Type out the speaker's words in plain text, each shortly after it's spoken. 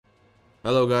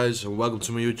Hello guys and welcome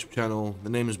to my YouTube channel. The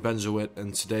name is Benzoit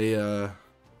and today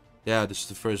yeah, this is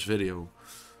the first video.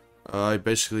 I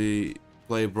basically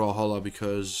play Brawlhalla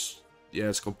because yeah,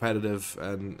 it's competitive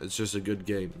and it's just a good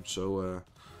game. So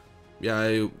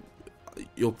yeah,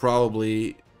 you'll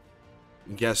probably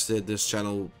guessed it, this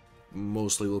channel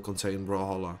mostly will contain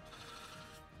Brawlhalla.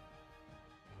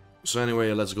 So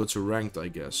anyway, let's go to ranked, I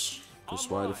guess. Because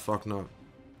why the fuck not?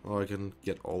 Oh, I can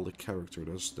get all the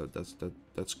characters. That's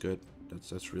good.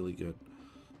 That's really good.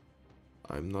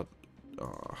 I'm not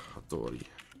authority.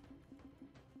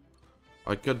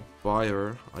 I could buy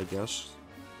her, I guess.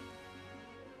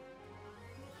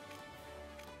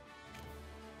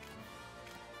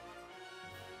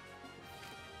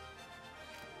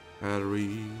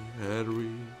 Harry.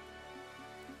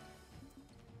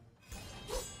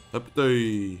 Up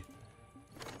there.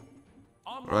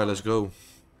 Alright, let's go.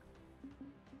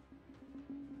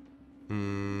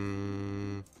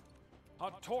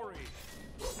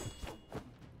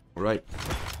 Alright.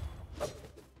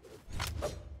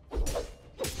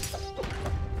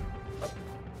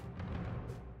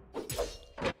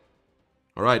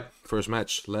 Alright, first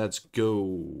match. Let's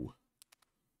go.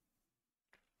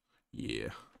 Yeah.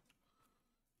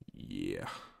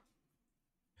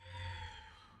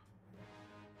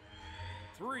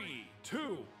 3,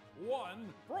 2,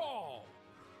 1, brawl!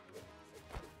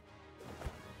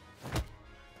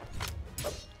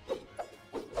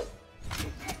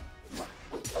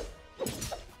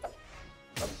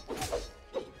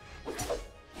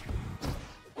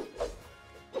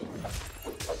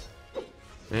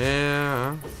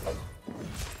 Yeah.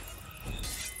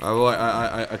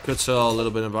 I could tell a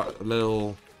little bit about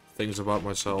little things about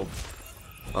myself.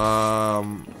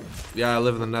 Yeah, I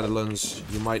live in the Netherlands.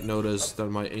 You might notice that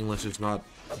my English is not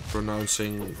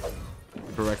pronouncing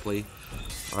correctly.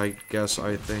 I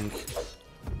think.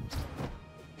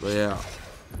 But yeah.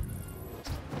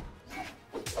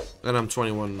 And I'm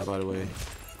 21, by the way.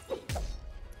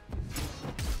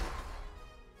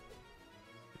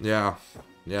 Yeah,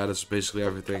 that's basically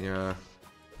everything, yeah,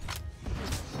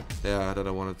 that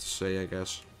I wanted to say, I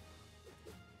guess.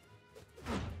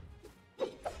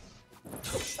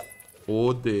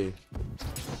 Oh, dear.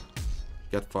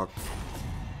 Get fucked.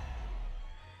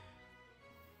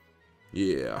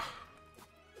 Yeah.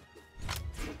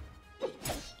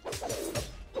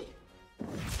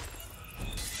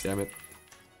 Damn it.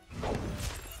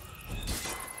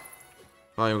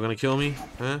 Oh, you're gonna kill me?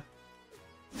 Huh?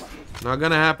 Not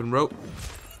gonna happen, bro.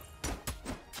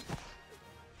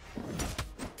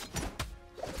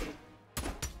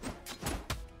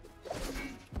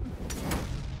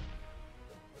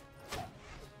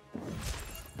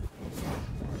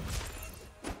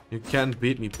 You can't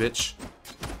beat me, bitch.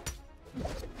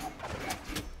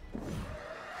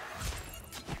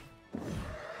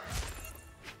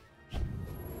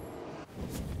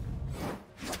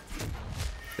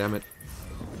 Damn it.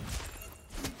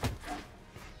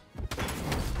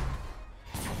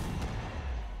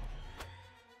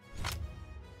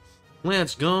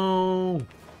 Let's go.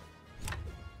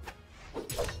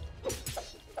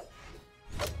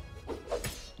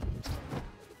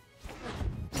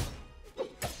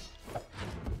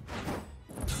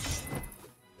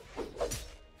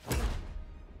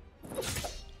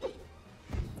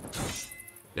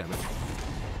 Damn it.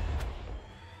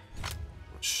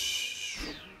 Shh.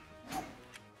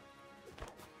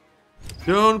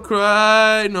 Don't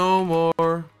cry no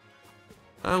more.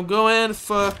 I'm going to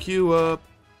fuck you up.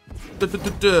 Oh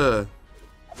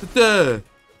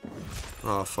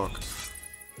fuck.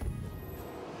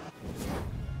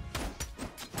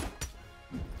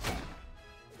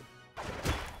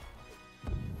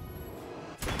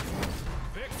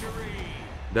 Victory!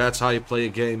 That's how you play a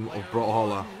game of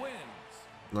Brawlhalla.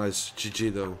 Nice.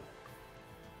 GG though.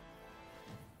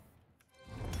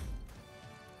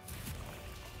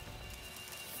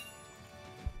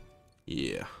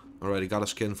 Yeah. Alright, I got a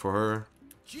skin for her.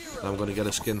 I'm gonna get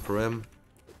a skin for him.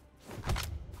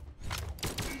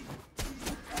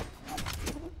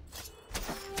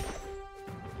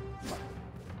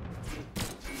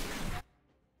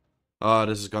 Oh,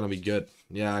 this is gonna be good.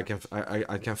 Yeah, I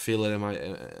can feel it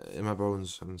in my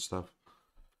bones and stuff.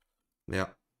 Yeah.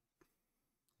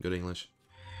 Good English.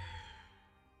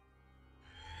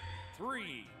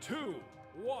 3, 2,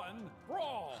 1,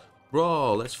 brawl!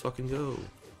 Brawl, let's fucking go.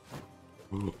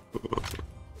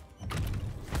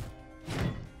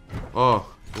 Oh,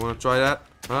 you wanna try that?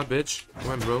 Huh, bitch?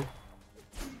 Come on, bro.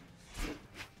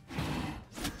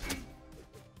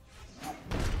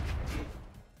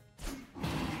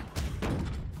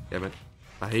 Damn it.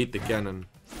 I hate the cannon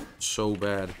so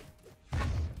bad.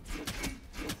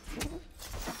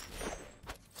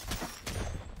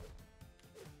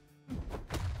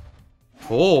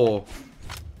 Oh!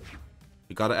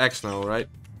 You got an X now, right?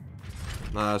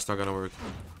 Nah, that's not gonna work.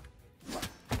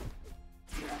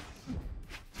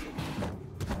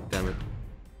 Damn it.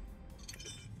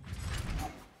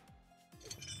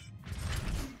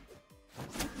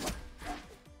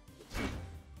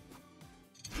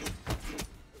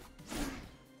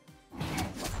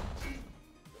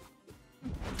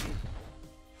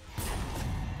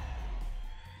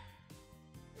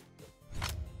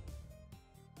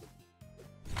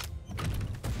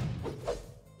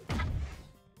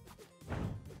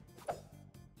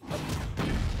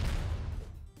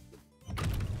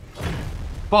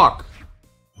 Fuck!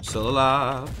 Still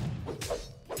alive.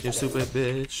 You stupid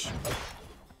bitch.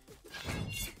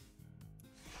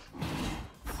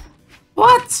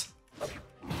 What?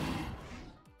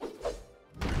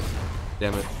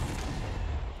 Damn it.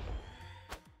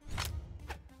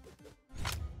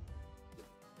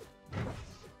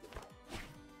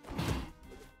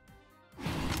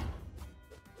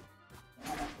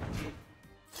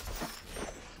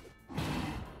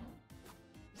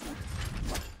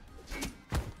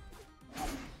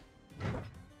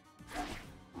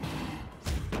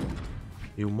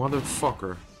 You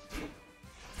motherfucker.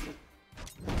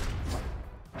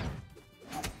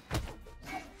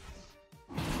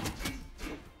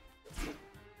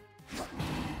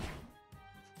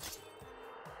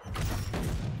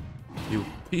 You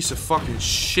piece of fucking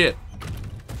shit.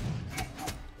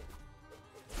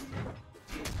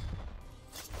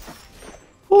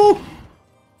 Woo!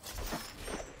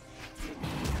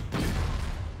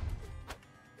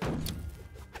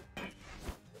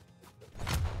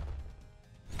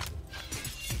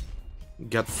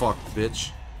 Get fucked,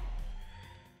 bitch.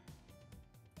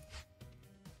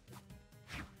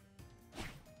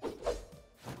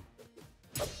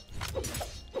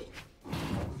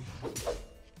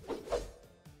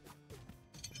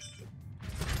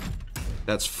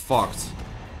 That's fucked.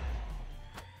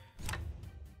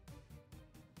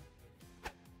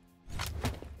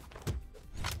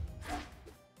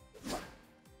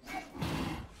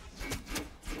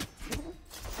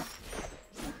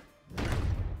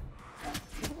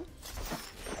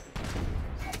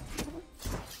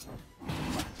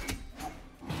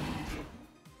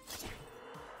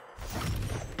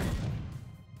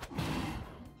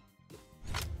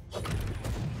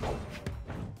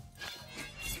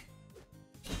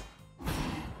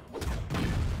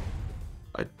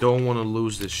 I don't want to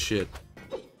lose this shit.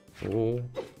 Oh.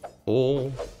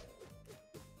 Oh.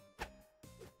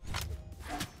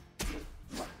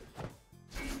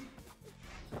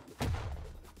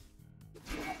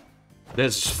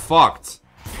 This is fucked.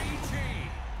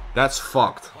 That's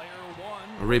fucked.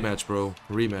 A rematch, bro.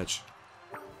 A rematch.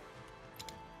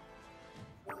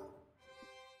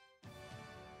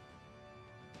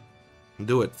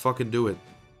 Do it. Fucking do it.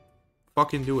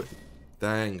 Fucking do it.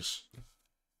 Thanks.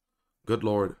 Good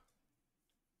lord.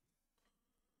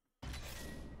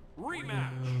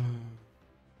 Rematch.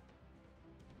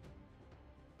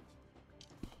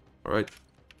 Alright.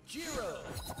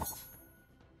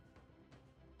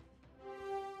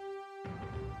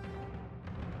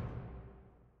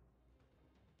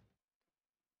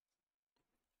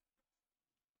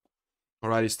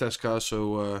 Alright, he's Teska,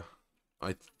 so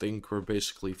I think we're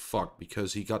basically fucked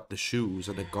because he got the shoes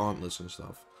and the gauntlets and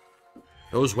stuff.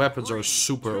 Those weapons are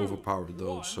super overpowered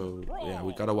though, so yeah,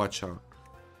 we gotta watch out.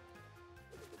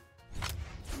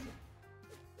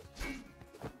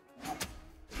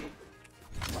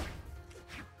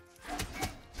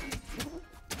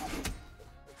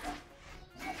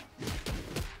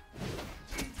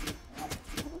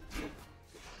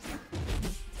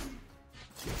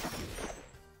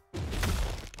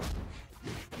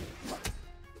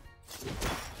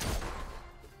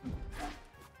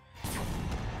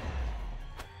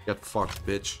 Get fucked,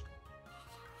 bitch.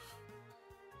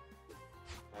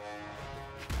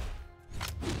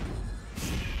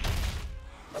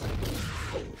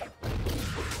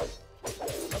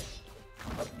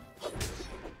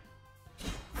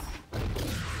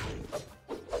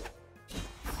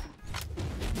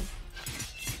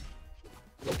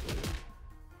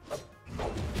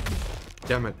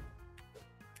 Damn it.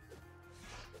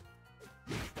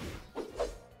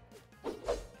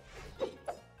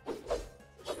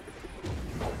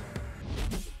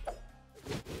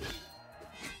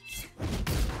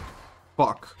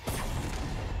 Fuck.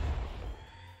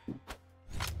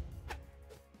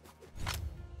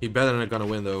 He better not gonna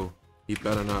win though. He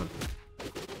better not.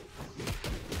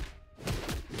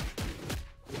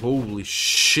 Holy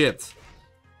shit.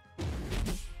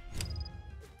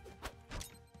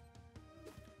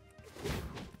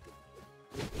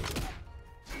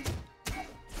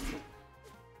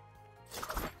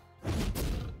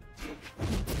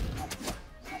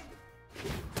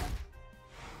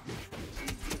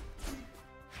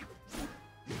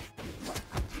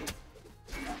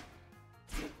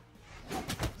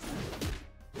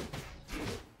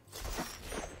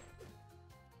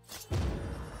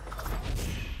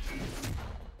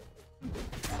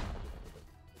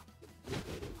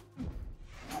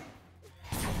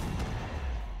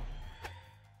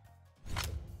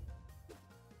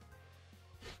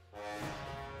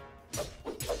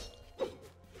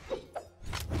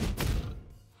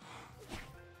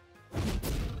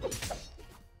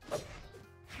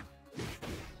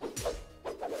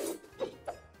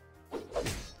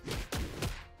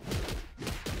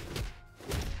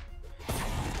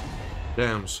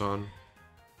 Damn, son.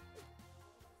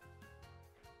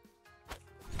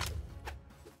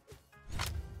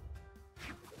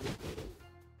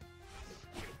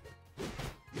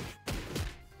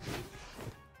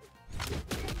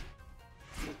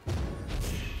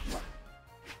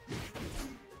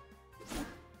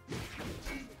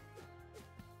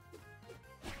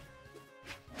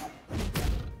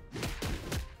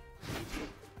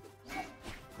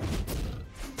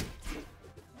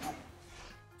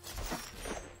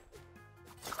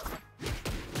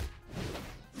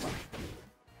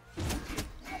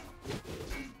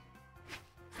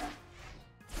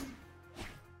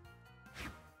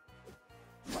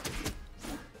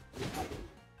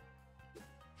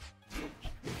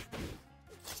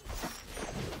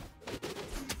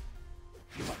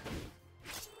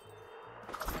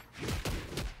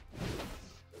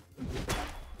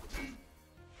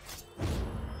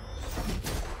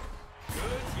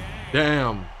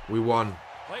 Damn, we won.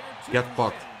 Player 2 Get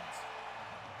fucked. wins.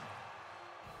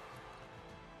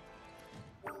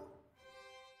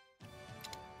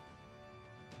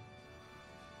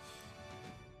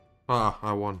 Ah,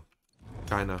 I won.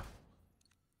 Kinda.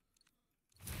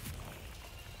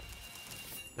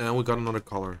 And we got another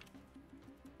color.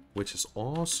 Which is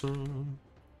awesome.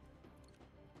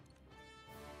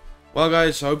 Well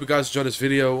guys, I hope you guys enjoyed this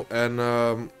video.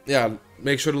 And yeah,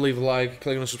 make sure to leave a like,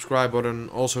 click on the subscribe button.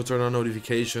 Also turn on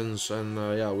notifications. And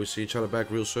yeah, we'll see each other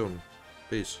back real soon.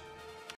 Peace.